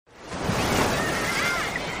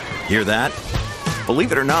Hear that?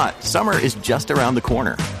 Believe it or not, summer is just around the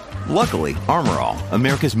corner. Luckily, Armor All,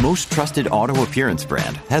 America's most trusted auto appearance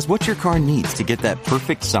brand, has what your car needs to get that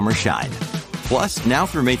perfect summer shine. Plus, now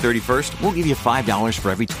through May 31st, we'll give you $5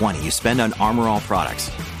 for every $20 you spend on Armor All products.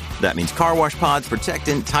 That means car wash pods,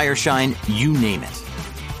 protectant, tire shine, you name it.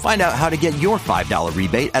 Find out how to get your $5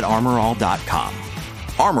 rebate at armorall.com.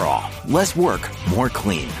 Armor All, less work, more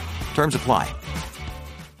clean. Terms apply.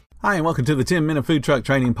 Hi, and welcome to the 10-Minute Food Truck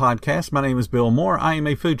Training Podcast. My name is Bill Moore. I am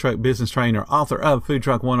a food truck business trainer, author of Food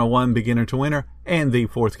Truck 101, Beginner to Winner, and the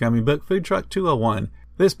forthcoming book, Food Truck 201.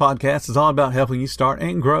 This podcast is all about helping you start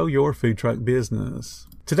and grow your food truck business.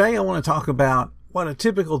 Today, I want to talk about what a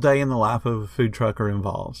typical day in the life of a food trucker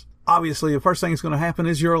involves. Obviously, the first thing that's going to happen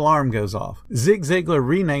is your alarm goes off. Zig Ziglar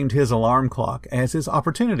renamed his alarm clock as his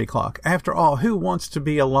opportunity clock. After all, who wants to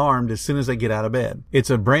be alarmed as soon as they get out of bed?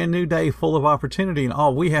 It's a brand new day full of opportunity, and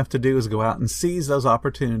all we have to do is go out and seize those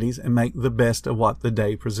opportunities and make the best of what the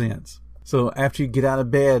day presents. So after you get out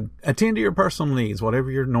of bed, attend to your personal needs,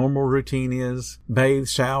 whatever your normal routine is, bathe,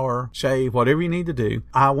 shower, shave, whatever you need to do.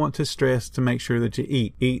 I want to stress to make sure that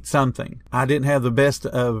you eat something. I didn't have the best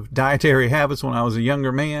of dietary habits when I was a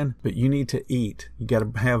younger man, but you need to eat. You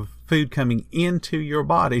got to have food coming into your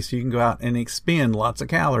body so you can go out and expend lots of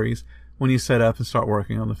calories when you set up and start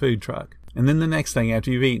working on the food truck. And then the next thing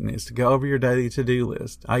after you've eaten is to go over your daily to-do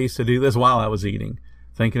list. I used to do this while I was eating.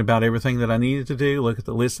 Thinking about everything that I needed to do, look at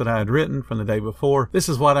the list that I had written from the day before. This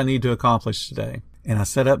is what I need to accomplish today. And I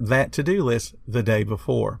set up that to-do list the day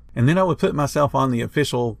before. And then I would put myself on the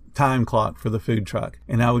official time clock for the food truck.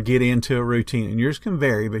 And I would get into a routine. And yours can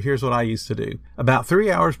vary, but here's what I used to do. About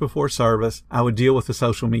 3 hours before service, I would deal with the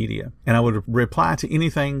social media. And I would reply to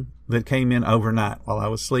anything that came in overnight while I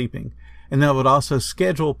was sleeping. And then I would also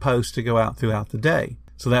schedule posts to go out throughout the day.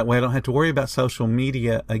 So that way I don't have to worry about social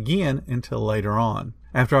media again until later on.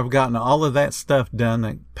 After I've gotten all of that stuff done,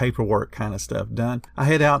 that paperwork kind of stuff done, I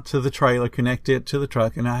head out to the trailer, connect it to the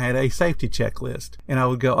truck, and I had a safety checklist. And I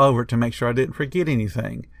would go over it to make sure I didn't forget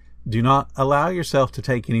anything. Do not allow yourself to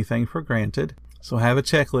take anything for granted. So have a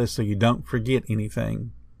checklist so you don't forget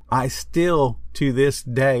anything. I still, to this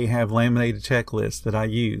day, have laminated checklists that I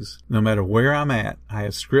use. No matter where I'm at, I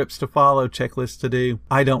have scripts to follow, checklists to do.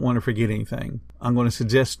 I don't want to forget anything. I'm going to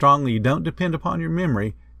suggest strongly you don't depend upon your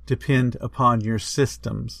memory. Depend upon your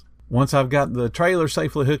systems. Once I've got the trailer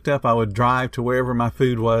safely hooked up, I would drive to wherever my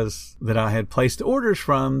food was that I had placed orders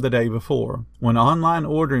from the day before. When online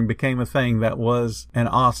ordering became a thing, that was an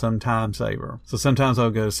awesome time saver. So sometimes I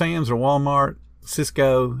would go to Sam's or Walmart,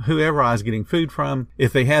 Cisco, whoever I was getting food from.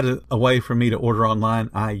 If they had a way for me to order online,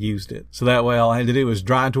 I used it. So that way all I had to do was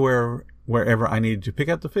drive to wherever I needed to pick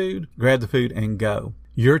up the food, grab the food, and go.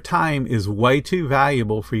 Your time is way too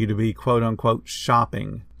valuable for you to be quote unquote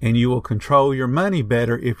shopping, and you will control your money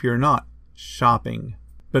better if you're not shopping.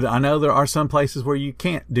 But I know there are some places where you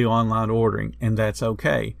can't do online ordering, and that's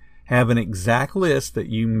okay. Have an exact list that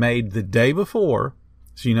you made the day before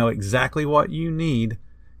so you know exactly what you need,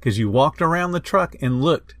 because you walked around the truck and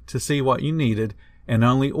looked to see what you needed and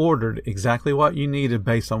only ordered exactly what you needed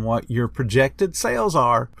based on what your projected sales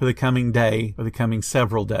are for the coming day or the coming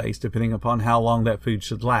several days, depending upon how long that food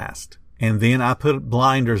should last. And then I put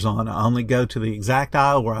blinders on. I only go to the exact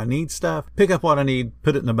aisle where I need stuff, pick up what I need,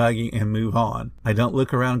 put it in the buggy, and move on. I don't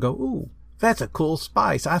look around and go, ooh, that's a cool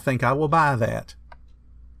spice. I think I will buy that.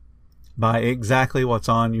 Buy exactly what's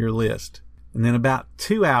on your list. And then about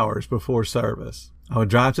 2 hours before service, I would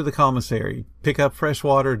drive to the commissary, pick up fresh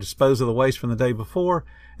water, dispose of the waste from the day before,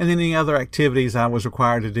 and any other activities I was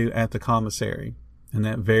required to do at the commissary. And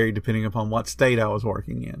that varied depending upon what state I was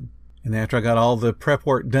working in. And after I got all the prep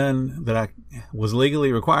work done that I was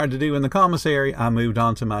legally required to do in the commissary, I moved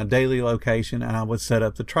on to my daily location and I would set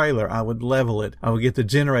up the trailer. I would level it. I would get the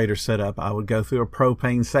generator set up. I would go through a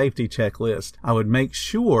propane safety checklist. I would make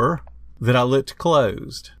sure that I looked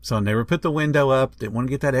closed. So I never put the window up, didn't want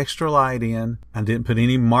to get that extra light in. I didn't put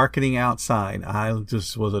any marketing outside. I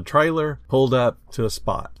just was a trailer pulled up to a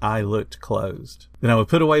spot. I looked closed. Then I would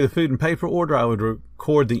put away the food in paper order. I would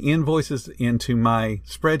record the invoices into my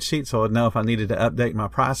spreadsheet so I'd know if I needed to update my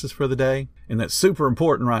prices for the day. And that's super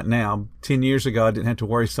important right now. 10 years ago, I didn't have to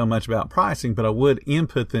worry so much about pricing, but I would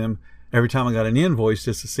input them every time I got an invoice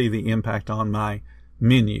just to see the impact on my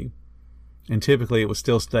menu. And typically it would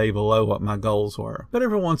still stay below what my goals were. But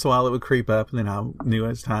every once in a while it would creep up, and then I knew it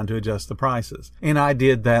was time to adjust the prices. And I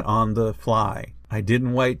did that on the fly. I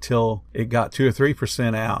didn't wait till it got 2 or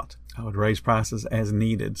 3% out. I would raise prices as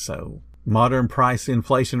needed. So modern price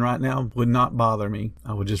inflation right now would not bother me.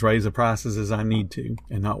 I would just raise the prices as I need to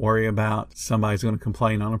and not worry about somebody's going to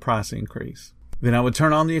complain on a price increase. Then I would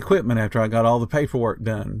turn on the equipment after I got all the paperwork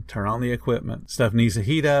done. Turn on the equipment. Stuff needs to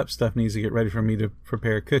heat up. Stuff needs to get ready for me to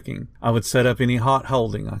prepare cooking. I would set up any hot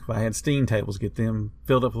holding. Like if I had steam tables, get them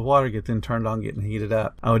filled up with water, get them turned on, getting heated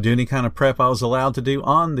up. I would do any kind of prep I was allowed to do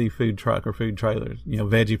on the food truck or food trailers.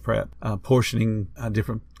 Veggie prep, portioning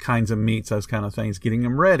different kinds of meats, those kind of things, getting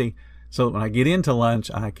them ready. So that when I get into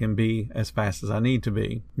lunch, I can be as fast as I need to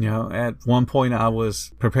be. At one point I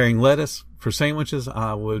was preparing lettuce for sandwiches.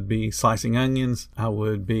 I would be slicing onions. I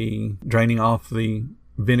would be draining off the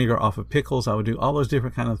vinegar off of pickles. I would do all those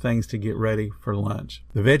different kind of things to get ready for lunch.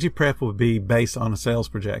 The veggie prep would be based on a sales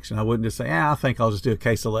projection. I wouldn't just say, I think I'll just do a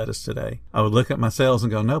case of lettuce today. I would look at my sales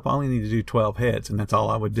and go, nope, I only need to do 12 heads, and that's all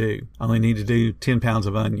I would do. I only need to do 10 pounds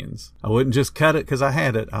of onions. I wouldn't just cut it because I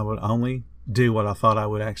had it. I would only do what I thought I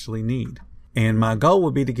would actually need. And my goal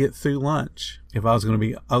would be to get through lunch if I was going to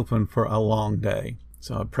be open for a long day.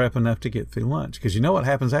 So I'd prep enough to get through lunch, because you know what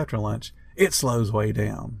happens after lunch? It slows way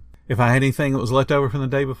down. If I had anything that was left over from the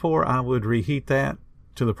day before, I would reheat that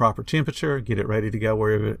to the proper temperature, get it ready to go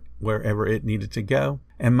wherever it needed to go.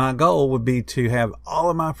 And my goal would be to have all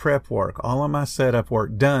of my prep work, all of my setup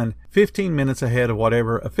work done 15 minutes ahead of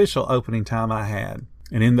whatever official opening time I had.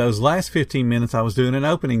 And in those last 15 minutes, I was doing an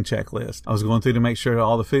opening checklist. I was going through to make sure that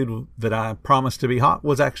all the food that I promised to be hot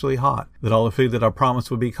was actually hot, that all the food that I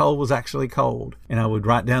promised would be cold was actually cold. And I would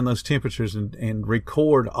write down those temperatures and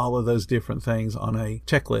record all of those different things on a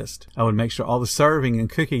checklist. I would make sure all the serving and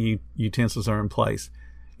cooking utensils are in place.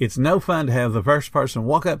 It's no fun to have the first person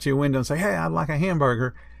walk up to your window and say, hey, I'd like a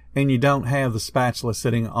hamburger, and you don't have the spatula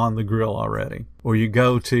sitting on the grill already. Or you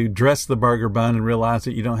go to dress the burger bun and realize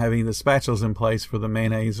that you don't have any of the spatulas in place for the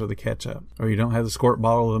mayonnaise or the ketchup. Or you don't have the squirt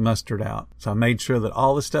bottle of the mustard out. So I made sure that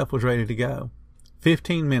all the stuff was ready to go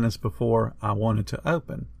 15 minutes before I wanted to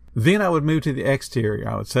open. Then I would move to the exterior.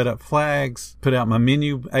 I would set up flags, put out my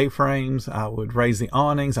menu A-frames. I would raise the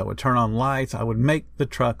awnings. I would turn on lights. I would make the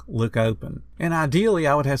truck look open. And ideally,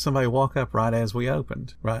 I would have somebody walk up right as we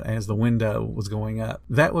opened, right as the window was going up.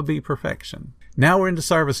 That would be perfection. Now we're into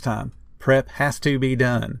service time. Prep has to be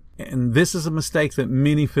done. And this is a mistake that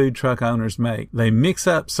many food truck owners make. They mix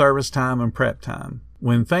up service time and prep time.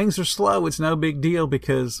 When things are slow, it's no big deal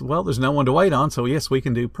because, well, there's no one to wait on, so yes, we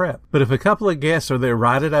can do prep. But if a couple of guests are there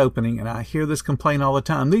right at opening, and I hear this complaint all the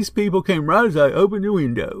time, these people came right as I opened the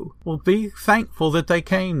window. Well, be thankful that they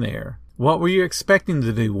came there. What were you expecting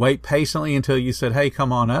to do? Wait patiently until you said, hey,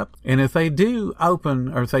 come on up? And if they do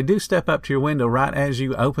open, or if they do step up to your window right as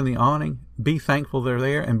you open the awning, be thankful they're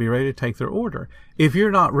there and be ready to take their order. If you're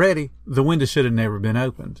not ready, the window should have never been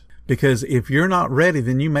opened. Because if you're not ready,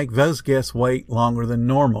 then you make those guests wait longer than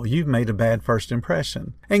normal. You've made a bad first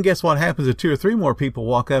impression. And guess what happens if 2 or 3 more people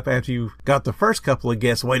walk up after you've got the first couple of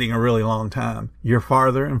guests waiting a really long time? You're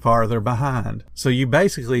farther and farther behind. So you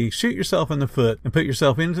basically shoot yourself in the foot and put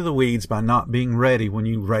yourself into the weeds by not being ready when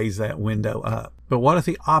you raise that window up. But what if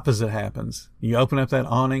the opposite happens? You open up that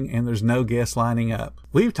awning and there's no guests lining up.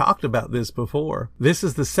 We've talked about this before. This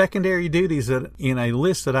is the secondary duties that in a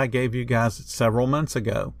list that I gave you guys several months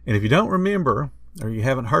ago. And if you don't remember, or you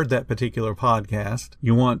haven't heard that particular podcast,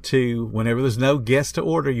 you want to, whenever there's no guests to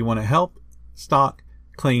order, you want to help, stock,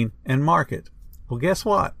 clean, and market. Well, guess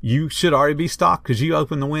what? You should already be stocked because you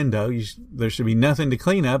opened the window. There should be nothing to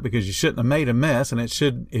clean up because you shouldn't have made a mess. And it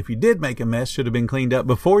should, if you did make a mess, should have been cleaned up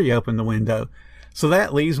before you opened the window. So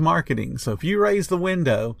that leaves marketing. So if you raise the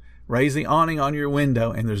window, raise the awning on your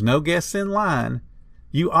window, and there's no guests in line,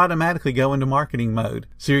 you automatically go into marketing mode.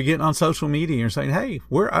 So you're getting on social media and you're saying, hey,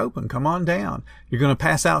 we're open. Come on down. You're going to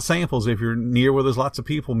pass out samples if you're near where there's lots of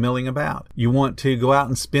people milling about. You want to go out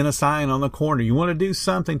and spin a sign on the corner. You want to do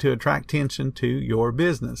something to attract attention to your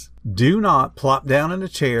business. Do not plop down in a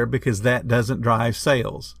chair because that doesn't drive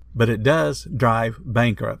sales. But it does drive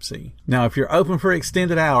bankruptcy. Now, if you're open for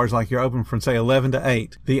extended hours, like you're open from, say, 11 to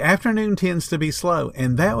 8, the afternoon tends to be slow,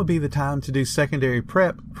 and that would be the time to do secondary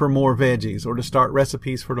prep for more veggies or to start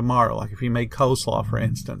recipes for tomorrow, like if you made coleslaw, for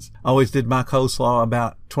instance. I always did my coleslaw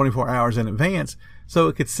about 24 hours in advance so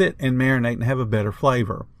it could sit and marinate and have a better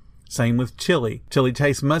flavor. Same with chili. Chili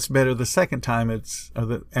tastes much better the second time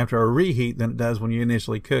after a reheat than it does when you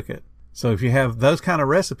initially cook it. So if you have those kind of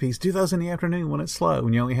recipes, do those in the afternoon when it's slow,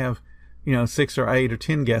 when you only have, 6 or 8 or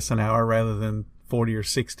 10 guests an hour rather than 40 or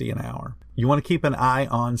 60 an hour. You want to keep an eye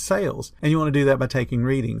on sales, and you want to do that by taking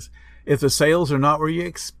readings. If the sales are not where you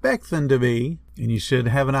expect them to be, and you should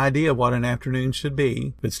have an idea of what an afternoon should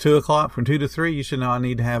be. If it's 2 o'clock from 2 to 3, you should know I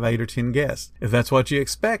need to have 8 or 10 guests. If that's what you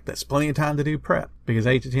expect, that's plenty of time to do prep because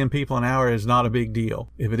 8 to 10 people an hour is not a big deal.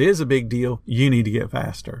 If it is a big deal, you need to get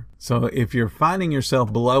faster. So if you're finding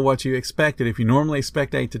yourself below what you expected, if you normally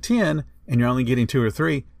expect 8 to 10 and you're only getting 2 or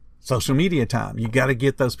 3, Social media time. You got to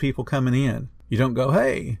get those people coming in. You don't go,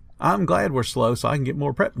 hey, I'm glad we're slow so I can get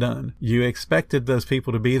more prep done. You expected those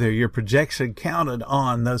people to be there. Your projection counted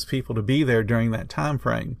on those people to be there during that time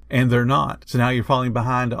frame, and they're not. So now you're falling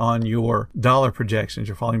behind on your dollar projections.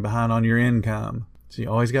 You're falling behind on your income. So you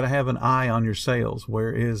always got to have an eye on your sales.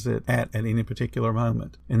 Where is it at any particular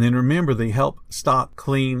moment? And then remember, the help, stock,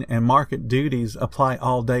 clean, and market duties apply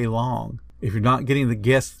all day long. If you're not getting the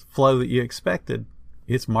guest flow that you expected,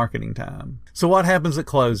 it's marketing time. So what happens at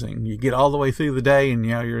closing? You get all the way through the day and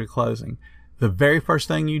now you're at closing. The very first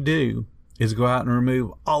thing you do is go out and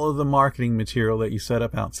remove all of the marketing material that you set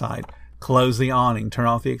up outside. Close the awning, turn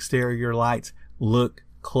off the exterior lights, look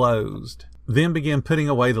closed. Then begin putting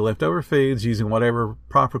away the leftover foods using whatever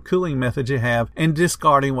proper cooling method you have and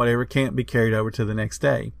discarding whatever can't be carried over to the next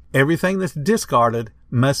day. Everything that's discarded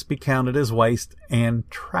must be counted as waste and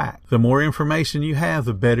tracked. The more information you have,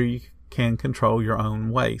 the better you can control your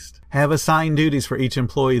own waste. Have assigned duties for each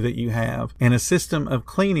employee that you have and a system of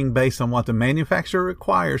cleaning based on what the manufacturer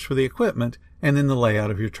requires for the equipment and then the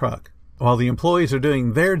layout of your truck. While the employees are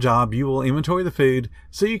doing their job, you will inventory the food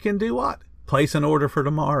so you can do what? Place an order for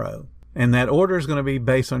tomorrow. And that order is going to be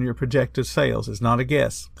based on your projected sales. It's not a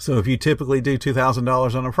guess. So if you typically do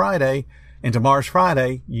 $2,000 on a Friday, and tomorrow's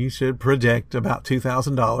Friday, you should project about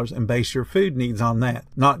 $2,000 and base your food needs on that.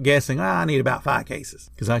 Not guessing, I need about 5 cases.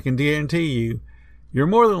 Because I can guarantee you, you're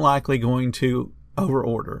more than likely going to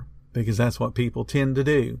overorder. Because that's what people tend to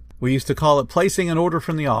do. We used to call it placing an order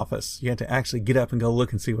from the office. You had to actually get up and go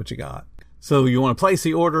look and see what you got. So you want to place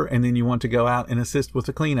the order and then you want to go out and assist with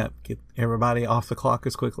the cleanup. Get everybody off the clock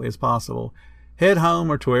as quickly as possible. Head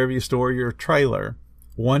home or to wherever you store your trailer.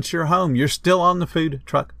 Once you're home, you're still on the food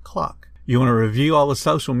truck clock. You want to review all the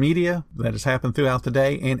social media that has happened throughout the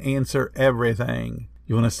day and answer everything.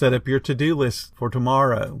 You want to set up your to-do list for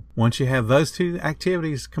tomorrow. Once you have those 2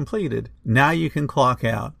 activities completed, now you can clock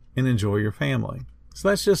out and enjoy your family. So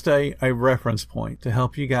that's just a reference point to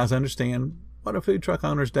help you guys understand what a food truck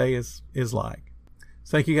owner's day is like.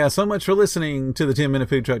 So thank you guys so much for listening to the 10-Minute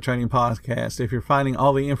Food Truck Training Podcast. If you're finding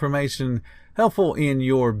all the information helpful in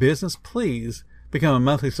your business, please become a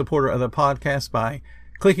monthly supporter of the podcast by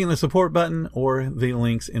clicking the support button or the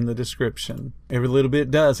links in the description. Every little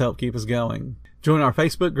bit does help keep us going. Join our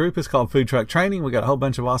Facebook group. It's called Food Truck Training. We got a whole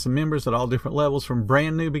bunch of awesome members at all different levels, from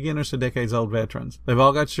brand new beginners to decades-old veterans. They've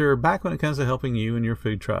all got your back when it comes to helping you and your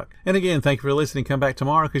food truck. And again, thank you for listening. Come back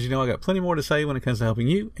tomorrow because you know I got plenty more to say when it comes to helping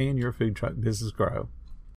you and your food truck business grow.